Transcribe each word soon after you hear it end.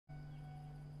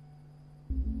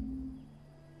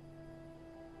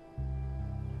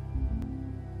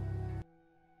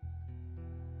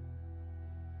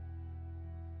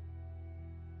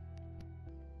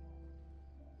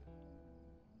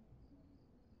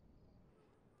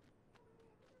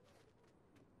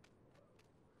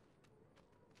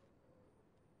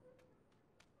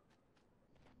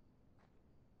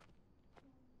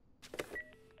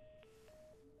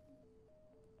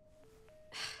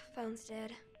phone's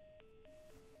dead.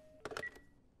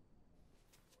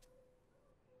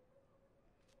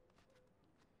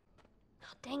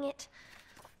 Oh, dang it.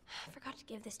 I forgot to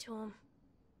give this to him.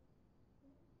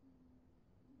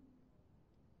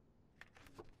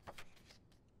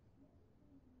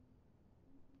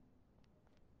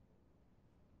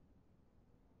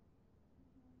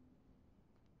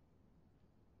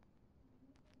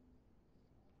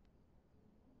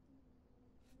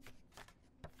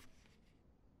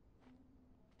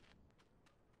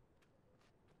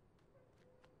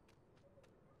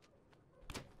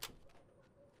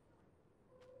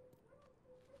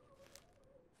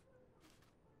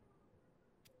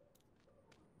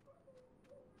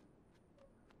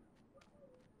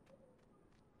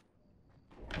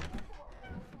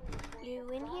 You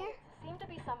in here? Seem to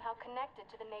be somehow connected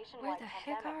to the nationwide Where the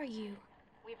heck pandemic. are you?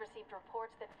 We've received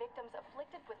reports that victims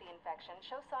afflicted with the infection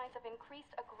show signs of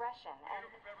increased aggression and...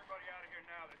 Move everybody out of here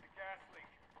now. There's a gas leak.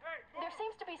 Hey, move! There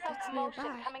seems to be some It's commotion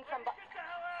nearby. coming from... Get the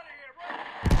hell out of here, right?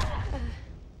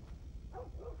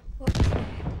 What?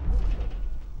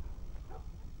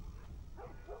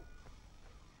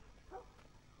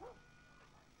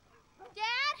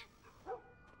 Dad?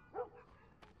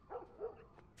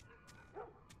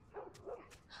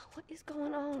 What is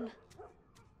going on?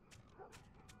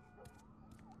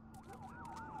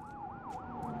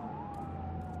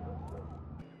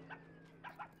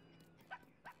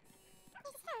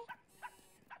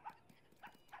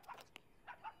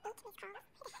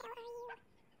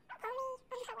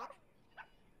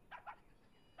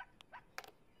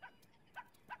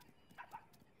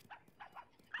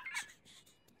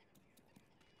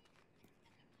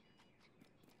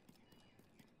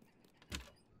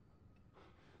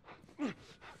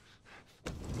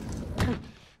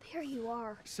 There you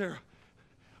are. Sarah,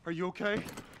 are you okay?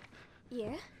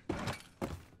 Yeah?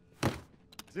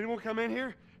 Does anyone come in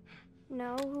here?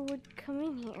 No, who would come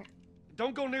in here?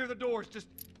 Don't go near the doors. Just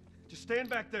stand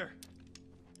back there.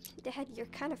 Dad, you're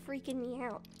kind of freaking me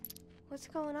out. What's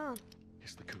going on?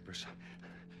 It's the Coopers.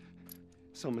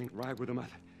 Something ain't right with them. I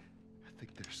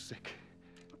think they're sick.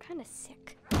 What kind of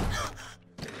sick?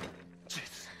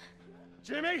 Jesus.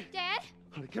 Jimmy! Dad?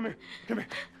 Honey, come here. Come here.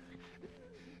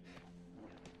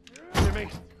 Jimmy!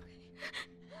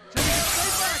 Jimmy,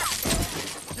 stay back!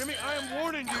 Jimmy, I am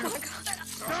warning you.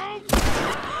 Don't!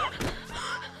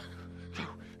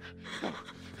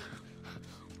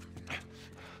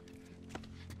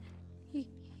 No.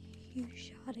 You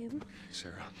shot him.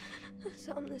 Sarah. I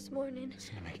saw him this morning.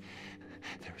 Listen to me.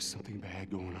 There is something bad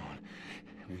going on.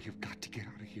 And we have got to get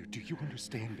out of here. Do you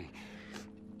understand me?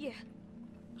 Yeah.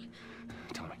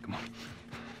 Tell me, come on.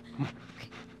 Come on.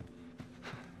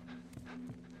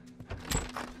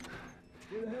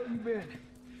 Where the hell you been?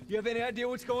 You have any idea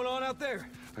what's going on out there?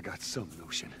 I got some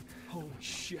notion. Holy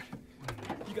shit.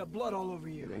 You got blood all over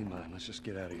you. It ain't mine. Let's just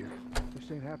get out of here. This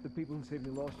ain't half the people in the city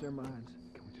lost their minds.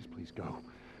 Can we just please go?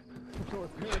 Some sort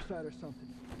of parasite or something.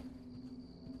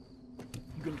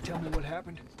 You gonna tell me what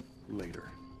happened?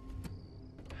 Later.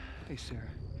 Hey,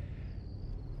 Sarah.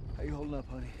 How you holding up,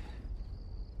 honey?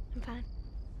 I'm fine.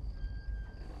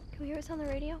 Can we hear what's on the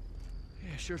radio?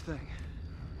 Yeah, sure thing.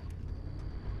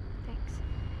 Thanks.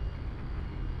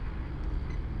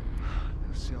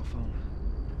 No cell phone.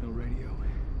 No radio.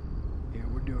 Yeah,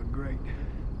 we're doing great.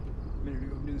 A minute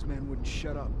ago, newsman wouldn't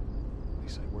shut up. They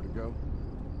say where to go?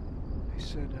 They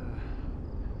said,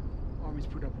 Army's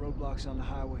put up roadblocks on the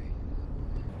highway.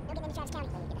 Don't get into Travis County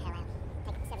when you get the hell out.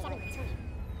 Take 7 minutes, 20.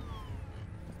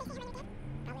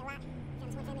 Probably a lot. Found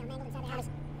this one family all mangled inside the house.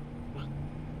 Right.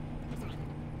 I'm sorry.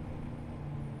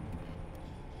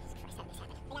 Jesus Christ, how did this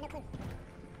happen? They got no clue.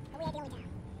 But we ain't the only town.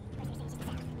 First they're saying it's just the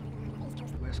south. Now they're going on the east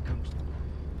coast. West Coast.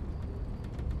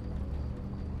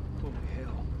 Holy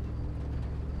hell.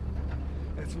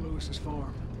 That's Lewis's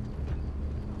farm.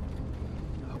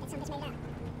 No. That son just made it out.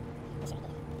 We sure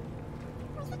did.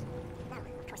 Oh, he's sick? No,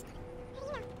 of course not. How do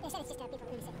you know? They said it's just people from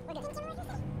the city. We're good.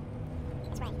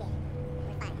 That's right, he did.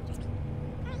 We're fine, trust me.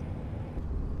 All right.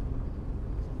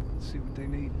 Let's see what they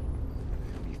need.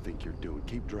 What do you think you're doing?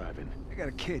 Keep driving. I got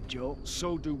a kid, Joel.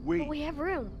 So do we. But we have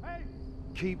room. Hey!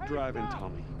 Keep driving,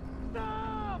 Tommy.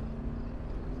 Stop!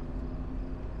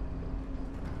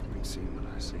 You ain't seen what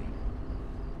I see.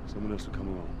 Someone else will come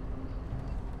along.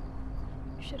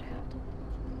 You should have helped him.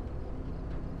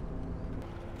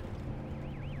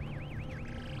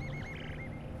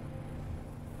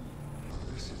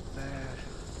 This is bad.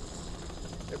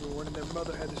 Everyone and their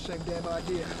mother had the same damn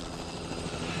idea.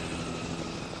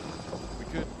 We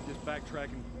could just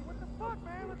backtrack and... What the fuck,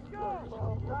 man? Let's go!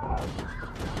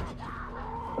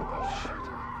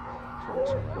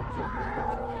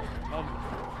 Tommy,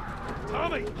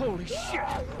 Tommy! Holy shit!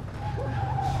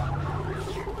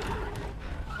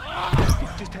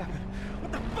 What just happened?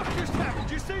 What the fuck just happened?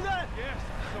 Did you see that? Yes,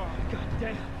 I saw. God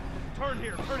damn. Turn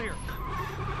here, turn here.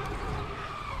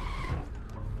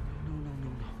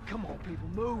 No. Come on, people,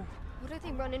 move. What are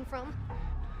they running from?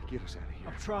 Get us out of here.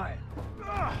 I'm trying.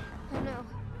 Oh no.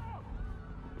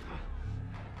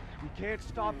 We can't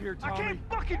stop here, Tommy. I can't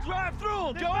fucking drive through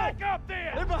them, Then Joe! back up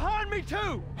there! They're behind me,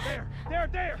 too!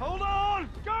 There! Hold on!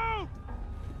 Go!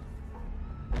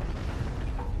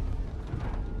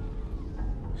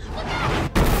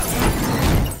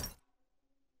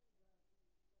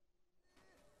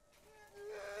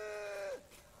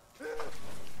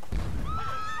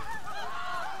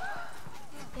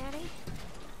 Daddy?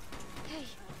 Hey.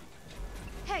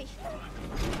 Hey!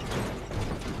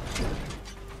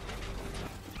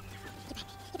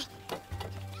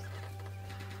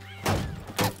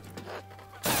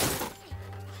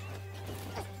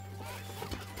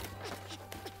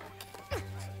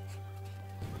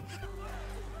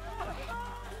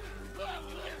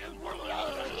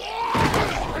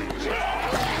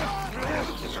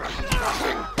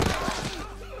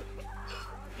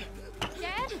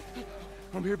 Dad?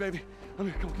 I'm here, baby. I'm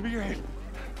here. Come on, give me your hand.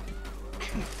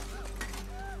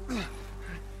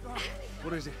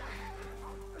 What is it?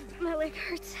 My leg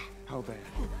hurts. How bad?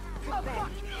 So bad.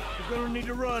 We're gonna need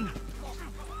to run.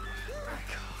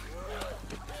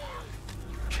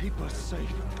 Keep us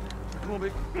safe. Come on,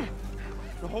 baby.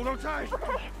 Now hold on tight.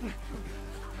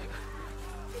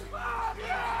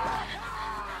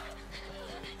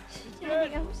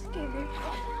 Daddy, I'm scared.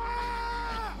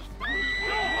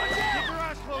 Keep your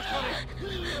eyes closed, honey.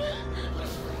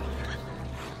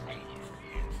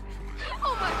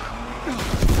 Oh my!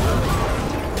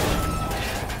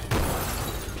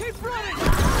 Keep running!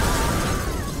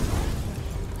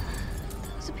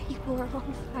 Those people are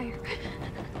on fire.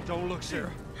 Don't look,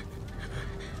 Sarah.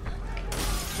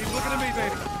 Keep looking at me,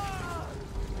 baby.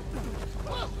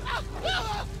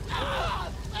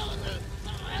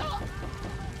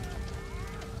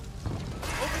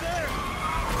 Over there!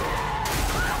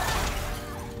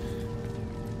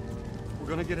 We're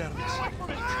gonna get out of this. I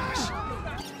promise.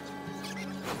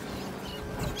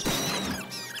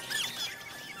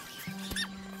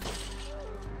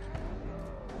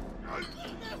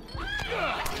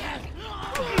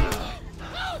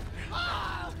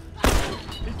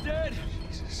 He's dead!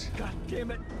 Jesus. God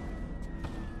damn it!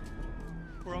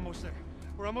 We're almost there.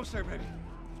 We're almost there, baby.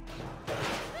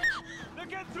 They're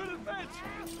getting through the fence!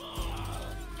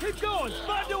 Keep going!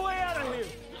 Find a way out of here!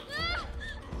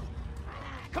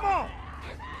 Come on!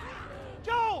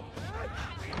 Joe!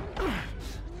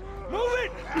 Move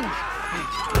it!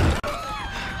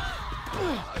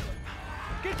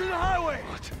 Get to the highway!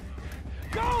 What?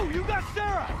 Go! You got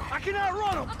Sarah! I can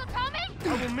outrun them! Uncle Tommy?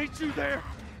 I will meet you there.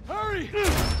 Hurry!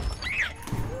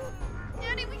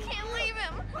 Daddy, we can't leave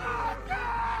him.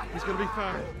 He's gonna be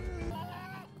fine.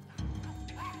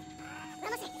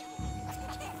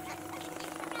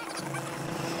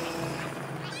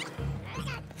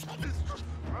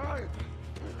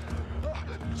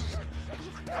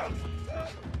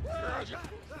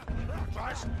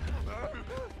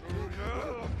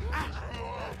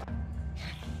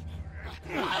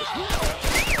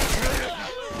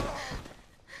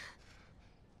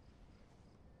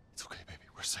 It's okay, baby.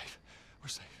 We're safe. We're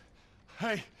safe.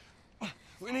 Hey,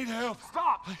 we need help.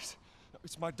 Stop! Please.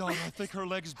 It's my daughter. I think her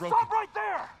leg is broken. Stop right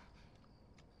there!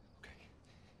 Okay.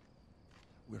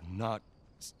 We're not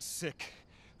sick.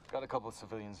 Got a couple of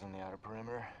civilians on the outer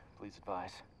perimeter. Please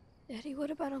advise. Daddy,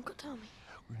 what about Uncle Tommy?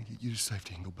 We're gonna get you to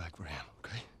safety and go back for him,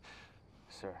 okay?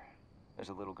 Sir, there's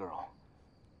a little girl.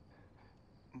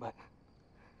 But...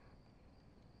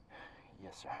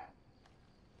 Yes, sir.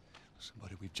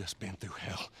 Somebody, we've just been through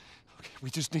hell. Okay, we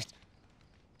just need...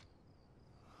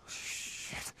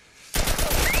 Shit.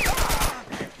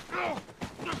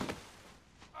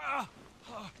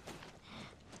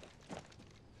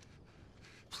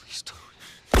 Please don't.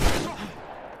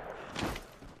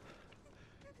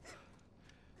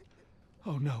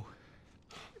 Oh no.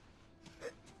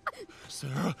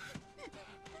 Sarah.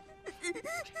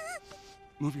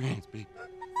 Move your hands, baby.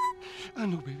 I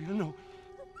know, baby, I know.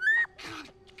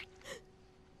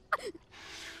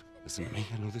 Listen to me.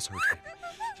 I know this hurts, baby.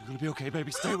 You're gonna be okay,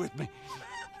 baby. Stay with me. All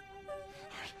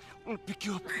right, I'm gonna pick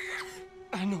you up.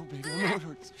 I know, baby. I know it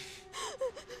hurts.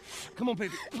 Come on,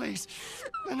 baby. Please.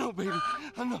 I know, baby.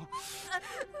 I know.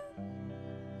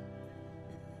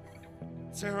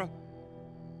 Sarah.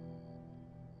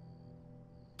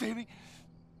 Baby.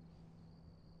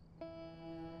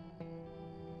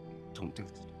 Don't do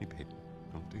this to me, baby.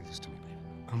 Don't do this to me, baby.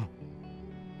 Come on.